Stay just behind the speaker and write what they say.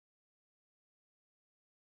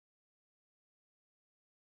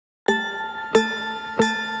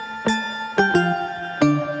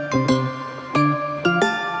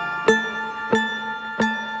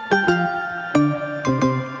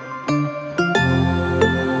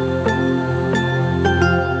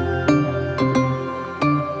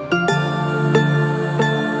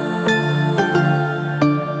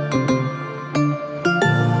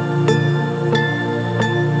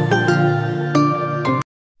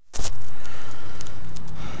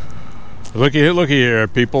Looky here,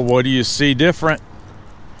 people. What do you see different?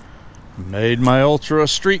 Made my Ultra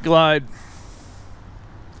Street Glide.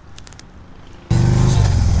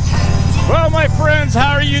 Well, my friends,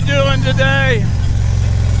 how are you doing today?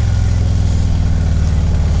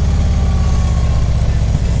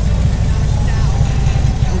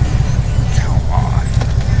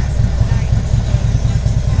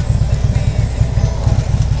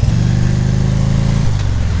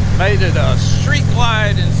 Made it a Street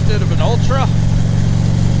Glide instead of an Ultra. I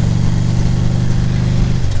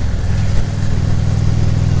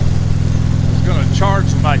was going to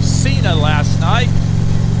charge my Cena last night.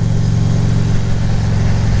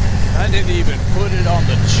 I didn't even put it on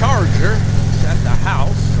the charger. It's at the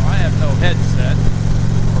house, so I have no headset.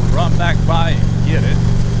 I'll run back by and get it.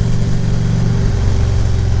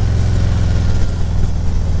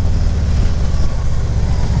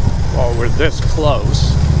 While we're this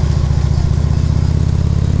close.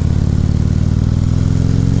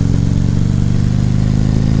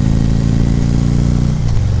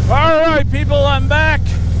 Alright people, I'm back.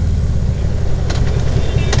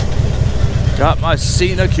 Got my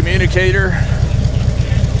Cena communicator.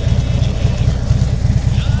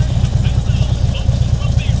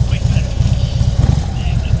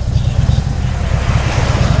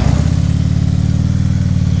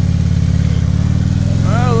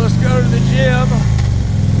 Well, let's go to the gym.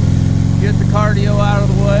 Get the cardio out of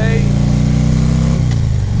the way.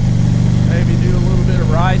 Maybe do a little bit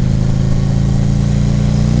of riding.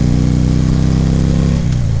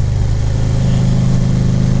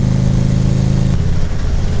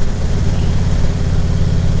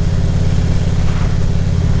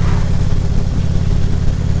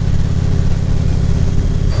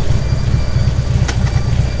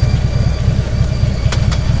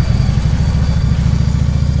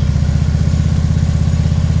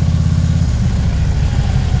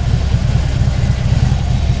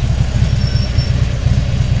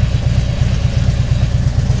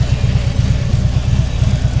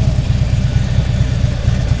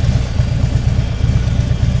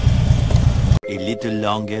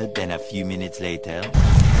 Longer than a few minutes later.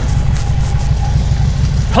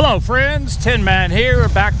 Hello friends, Tin Man here. We're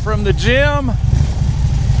back from the gym.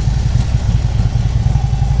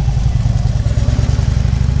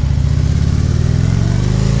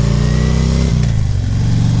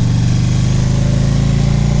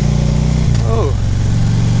 Oh,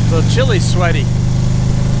 a little chilly sweaty.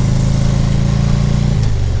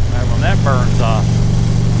 Right when that burns off.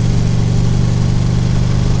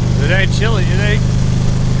 It ain't chilly, it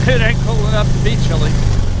ain't cold enough to be chilly.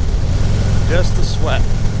 Just the sweat.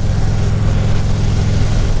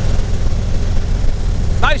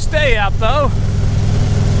 Nice day out though.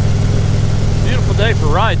 Beautiful day for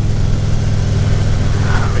riding.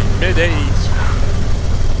 Mid-80s.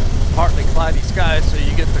 Partly cloudy skies, so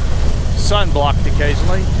you get the sun blocked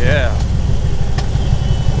occasionally. Yeah.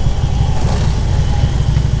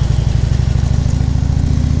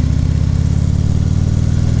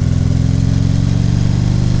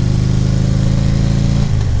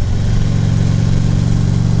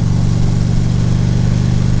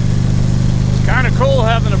 Cool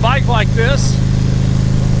having a bike like this.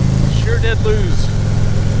 Sure did lose a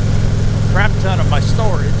crap ton of my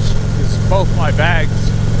storage because both my bags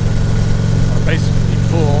are basically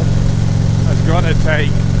full. I was going to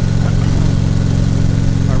take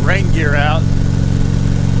my rain gear out.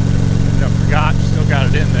 I forgot, still got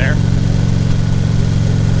it in there.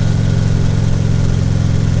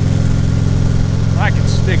 I can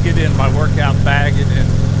stick it in my workout bag and then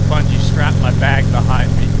bungee strap my bag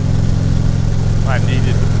behind me. I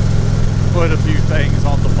needed to put a few things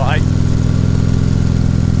on the bike.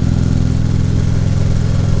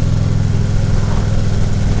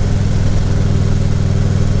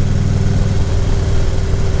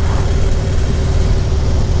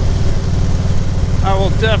 I will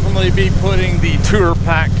definitely be putting the tour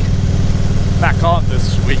pack back on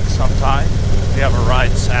this week sometime. We have a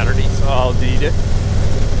ride Saturday, so I'll need it.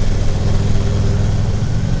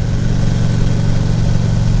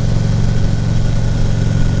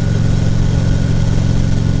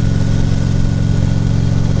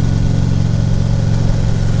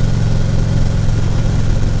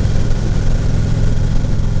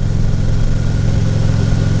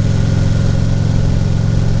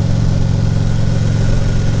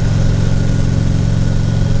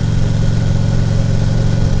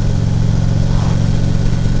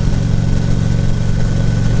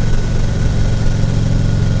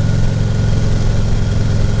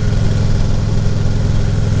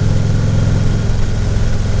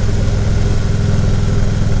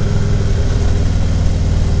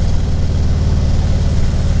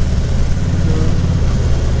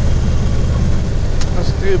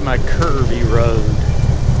 through my curvy road.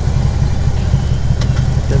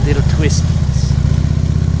 The little twisties.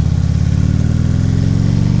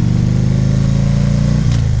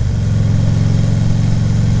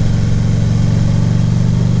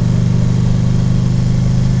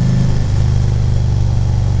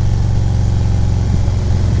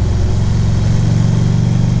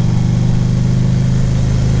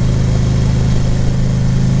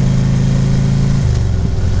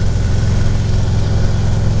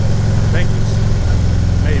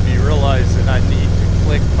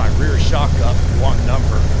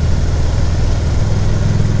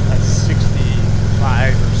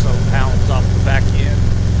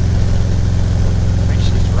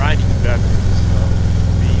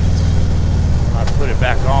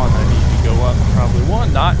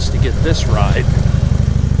 To get this ride.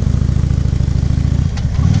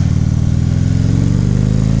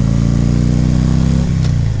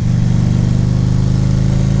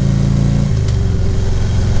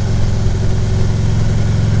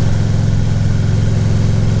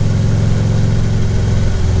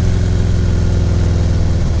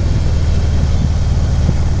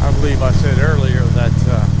 I believe I said earlier that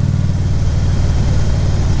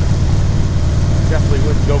definitely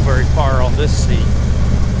wouldn't go very far on this seat.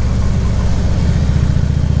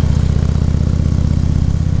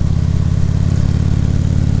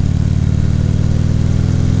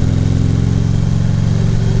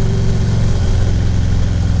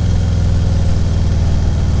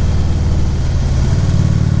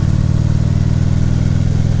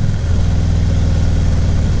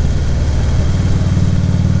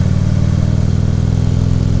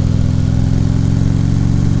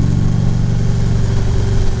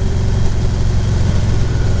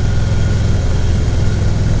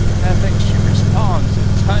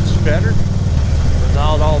 Better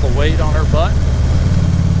without all the weight on her butt.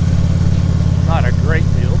 Not a great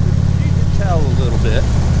deal, but you can tell a little bit.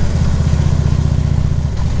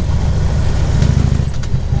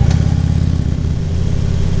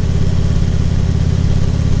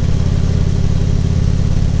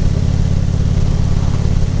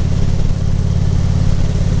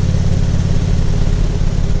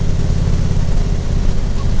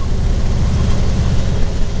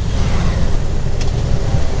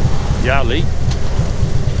 Golly,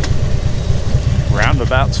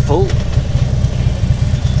 roundabout's full.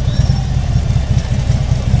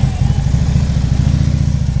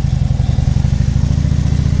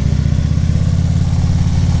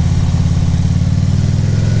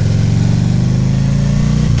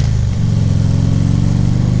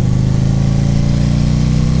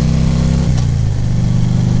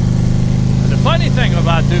 And the funny thing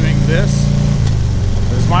about doing this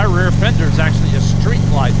is my rear fender is actually a street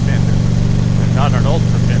light fender, not an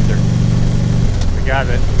ultra fender. The guy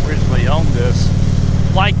that originally owned this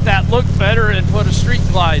liked that look better and put a street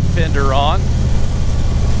glide fender on.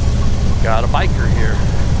 Got a biker here,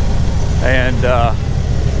 and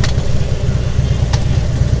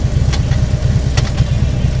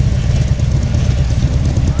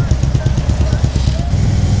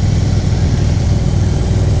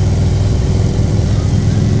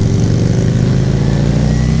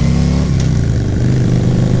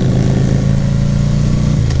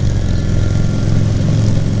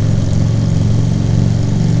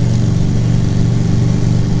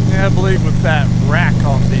I believe with that rack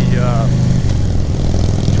on the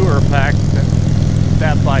tour pack,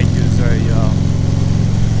 that bike is a,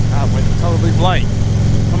 I went totally blank.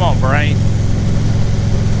 Come on, brain.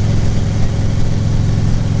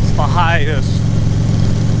 It's the highest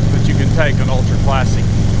that you can take an ultra classic,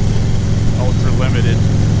 ultra limited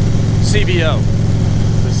CVO.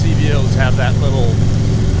 The CVOs have that little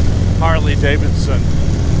Harley Davidson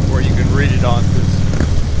where you can read it on,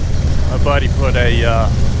 because my buddy put a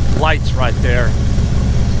lights right there,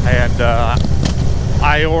 and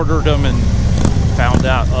I ordered them and found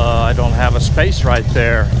out I don't have a space right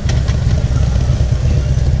there,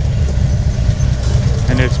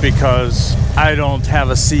 and it's because I don't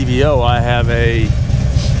have a CVO. I have a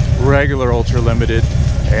regular ultra limited,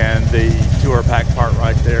 and the tour pack part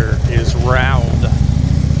right there is round.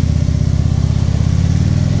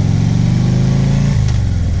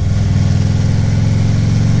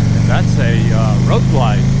 And that's a road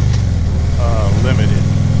glide limited,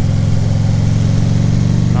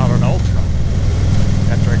 not an ultra.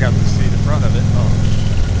 After I got to see the front of it. Oh.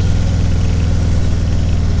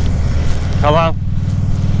 Hello?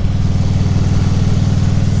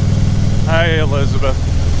 Hey, Elizabeth.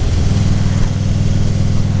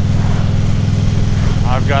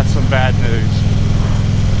 I've got some bad news.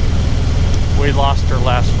 We lost her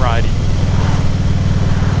last Friday.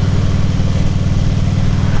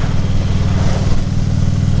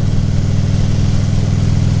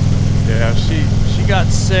 got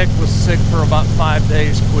sick, was sick for about 5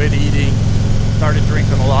 days, quit eating, started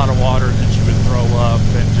drinking a lot of water, and then she would throw up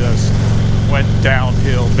and just went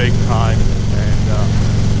downhill big time. And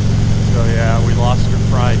so yeah, we lost her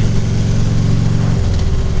Friday.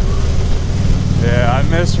 Yeah, I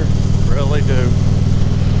miss her, really do.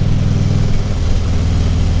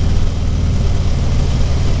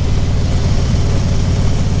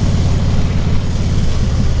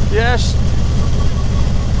 Yes.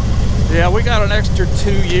 Yeah, we got an extra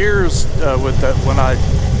 2 years with that when I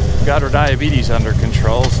got her diabetes under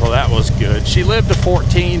control, so that was good. She lived to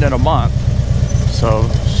 14 in a month, so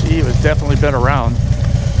she has definitely been around.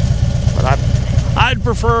 But I'd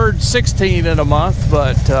preferred 16 in a month,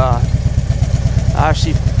 but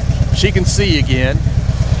she can see again.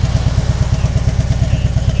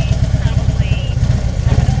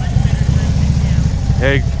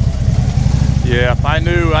 Hey. Yeah, if I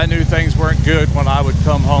knew things weren't good when I would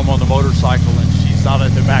come home on the motorcycle and she's out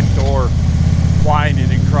at the back door whining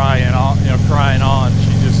and crying on,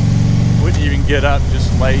 she just wouldn't even get up,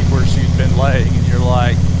 just laid where she's been laying, and you're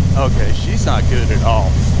like, okay, she's not good at all.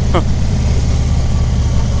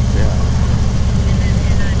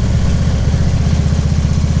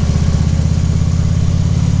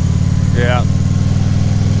 Yeah.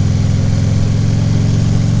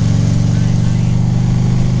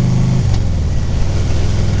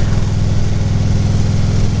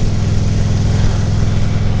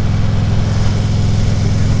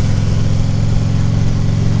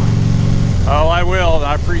 Oh, I will.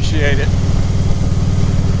 I appreciate it.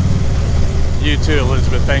 You too,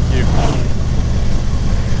 Elizabeth. Thank you.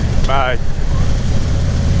 Bye.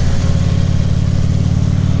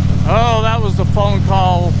 Oh, that was the phone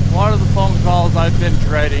call. One of the phone calls I've been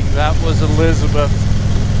dreading. That was Elizabeth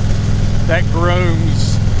that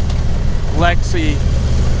grooms Lexi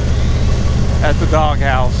at the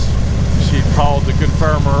doghouse. She called to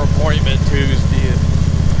confirm her appointment Tuesday and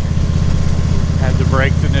had to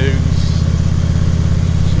break the news.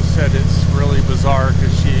 Said it's really bizarre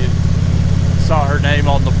because she saw her name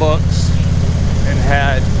on the books and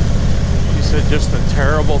had, she said, just a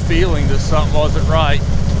terrible feeling that something wasn't right.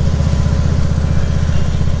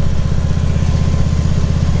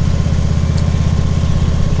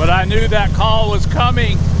 But I knew that call was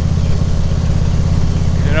coming,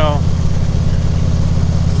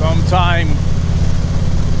 sometime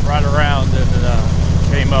right around, and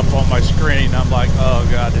it came up on my screen. I'm like, oh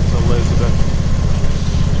God, it's Elizabeth.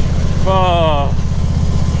 Oh,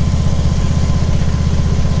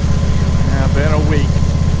 yeah, been a week.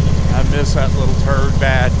 I miss that little turd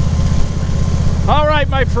bad. All right,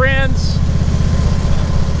 my friends,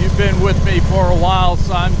 you've been with me for a while,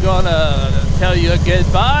 so I'm gonna tell you a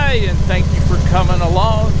goodbye and thank you for coming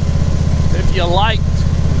along. If you liked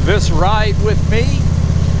this ride with me,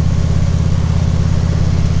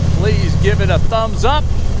 please give it a thumbs up.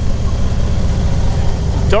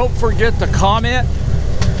 Don't forget to comment,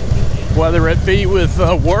 whether it be with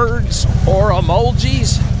words or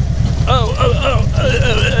emojis.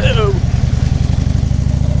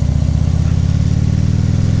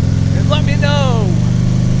 And let me know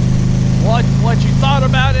what you thought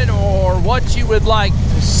about it, or what you would like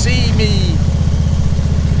to see me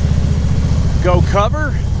go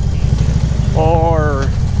cover or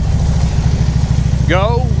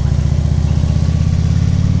go.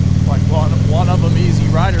 Like one of them, Easy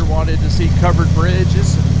Rider, wanted to see covered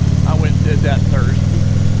bridges. I went and did that Thursday.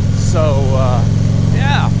 So,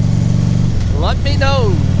 yeah, let me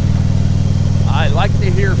know. I'd like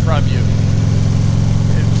to hear from you.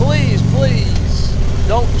 And please, please,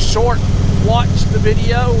 don't short watch the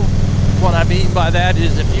video. What I mean by that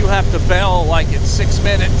is if you have to bail like it's 6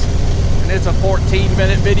 minutes and it's a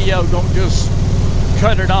 14-minute video, don't just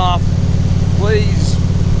cut it off. Please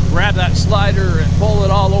grab that slider and pull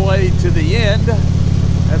it all the way to the end,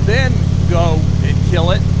 and then go and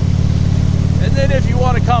kill it. And then if you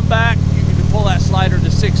want to come back, you can pull that slider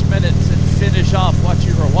to 6 minutes and finish off what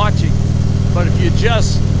you were watching. But if you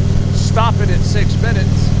just stop it at 6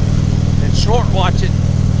 minutes and short watch it,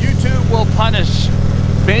 YouTube will punish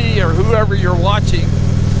me or whoever you're watching.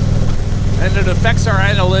 And it affects our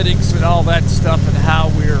analytics and all that stuff, and how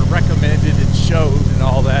we're recommended and showed and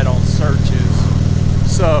all that on searches.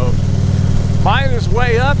 So mine is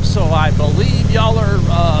way up, so I believe y'all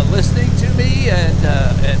are listening to me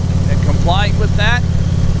and complying with that.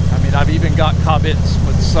 I mean, I've even got comments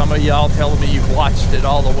with some of y'all telling me you've watched it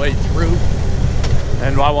all the way through,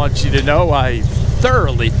 and I want you to know I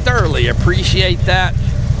thoroughly appreciate that.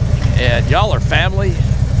 And y'all are family,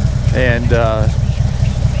 and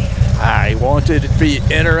I want it to be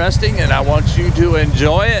interesting and I want you to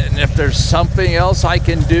enjoy it. And if there's something else I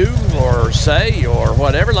can do or say or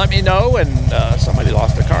whatever, let me know. And somebody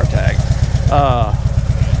lost a car tag.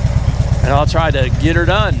 And I'll try to get her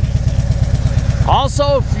done.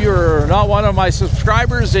 Also, if you're not one of my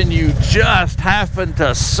subscribers and you just happen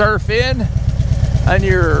to surf in and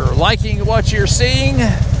you're liking what you're seeing,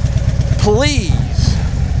 please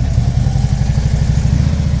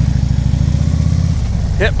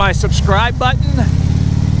hit my subscribe button.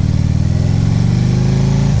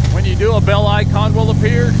 When you do, a bell icon will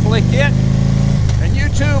appear. Click it, and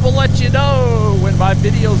YouTube will let you know when my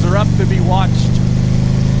videos are up to be watched.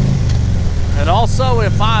 And also,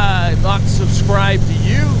 if I'm not subscribed to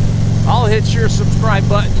you, I'll hit your subscribe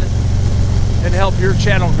button and help your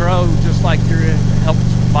channel grow just like you helped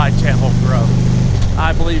my channel grow.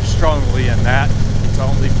 I believe strongly in that. It's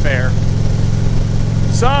only fair.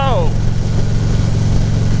 So,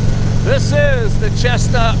 this is the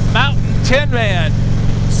Chestnut Mountain Tin Man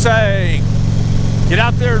saying, get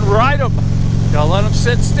out there and ride them. Don't let them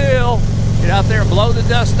sit still. Get out there and blow the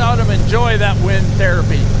dust on them. Enjoy that wind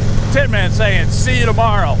therapy. Tin Man saying, see you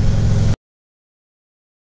tomorrow.